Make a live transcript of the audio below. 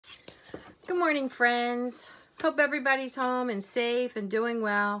Good morning, friends. Hope everybody's home and safe and doing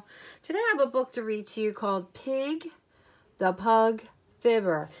well. Today I have a book to read to you called Pig the Pug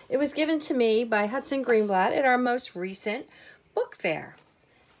Fibber. It was given to me by Hudson Greenblatt at our most recent book fair.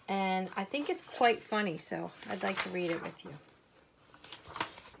 And I think it's quite funny, so I'd like to read it with you.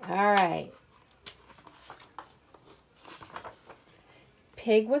 All right.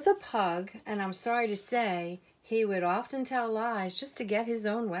 Pig was a pug, and I'm sorry to say, he would often tell lies just to get his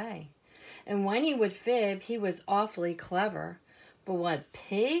own way. And when he would fib, he was awfully clever. But when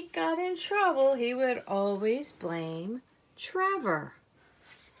Pig got in trouble, he would always blame Trevor.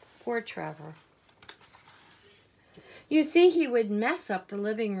 Poor Trevor. You see, he would mess up the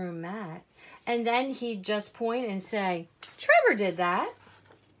living room mat, and then he'd just point and say, "Trevor did that."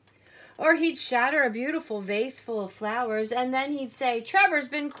 Or he'd shatter a beautiful vase full of flowers, and then he'd say, "Trevor's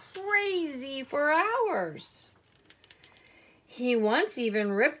been crazy for hours." He once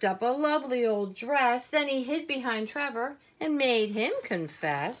even ripped up a lovely old dress, then he hid behind Trevor and made him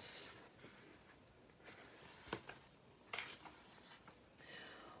confess.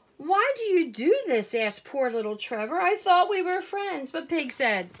 "Why do you do this?" asked poor little Trevor. "I thought we were friends." But Pig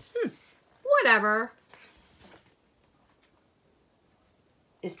said, "Whatever."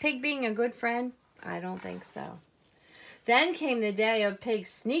 Is Pig being a good friend? I don't think so. Then came the day of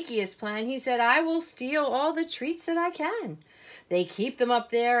Pig's sneakiest plan. He said, "I will steal all the treats that I can. They keep them up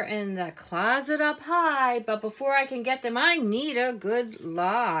there in the closet up high, but before I can get them, I need a good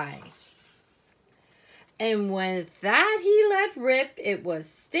lie." And with that he let rip, it was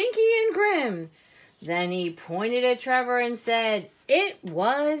stinky and grim. Then he pointed at Trevor and said, it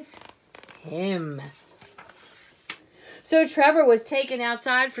was him. So Trevor was taken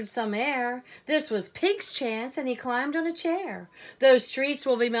outside for some air. This was Pig's chance, and he climbed on a chair. "Those treats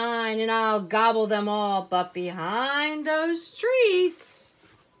will be mine, and I'll gobble them all. But behind those treats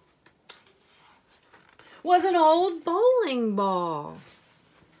was an old bowling ball."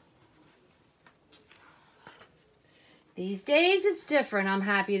 These days it's different, I'm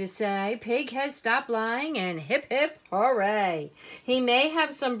happy to say. Pig has stopped lying, and hip hip hooray. He may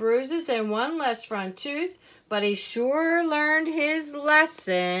have some bruises and one less front tooth, but he sure learned his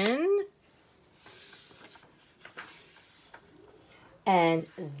lesson. And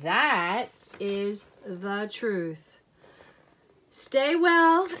that is the truth. Stay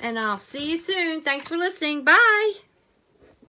well, and I'll see you soon. Thanks for listening. Bye.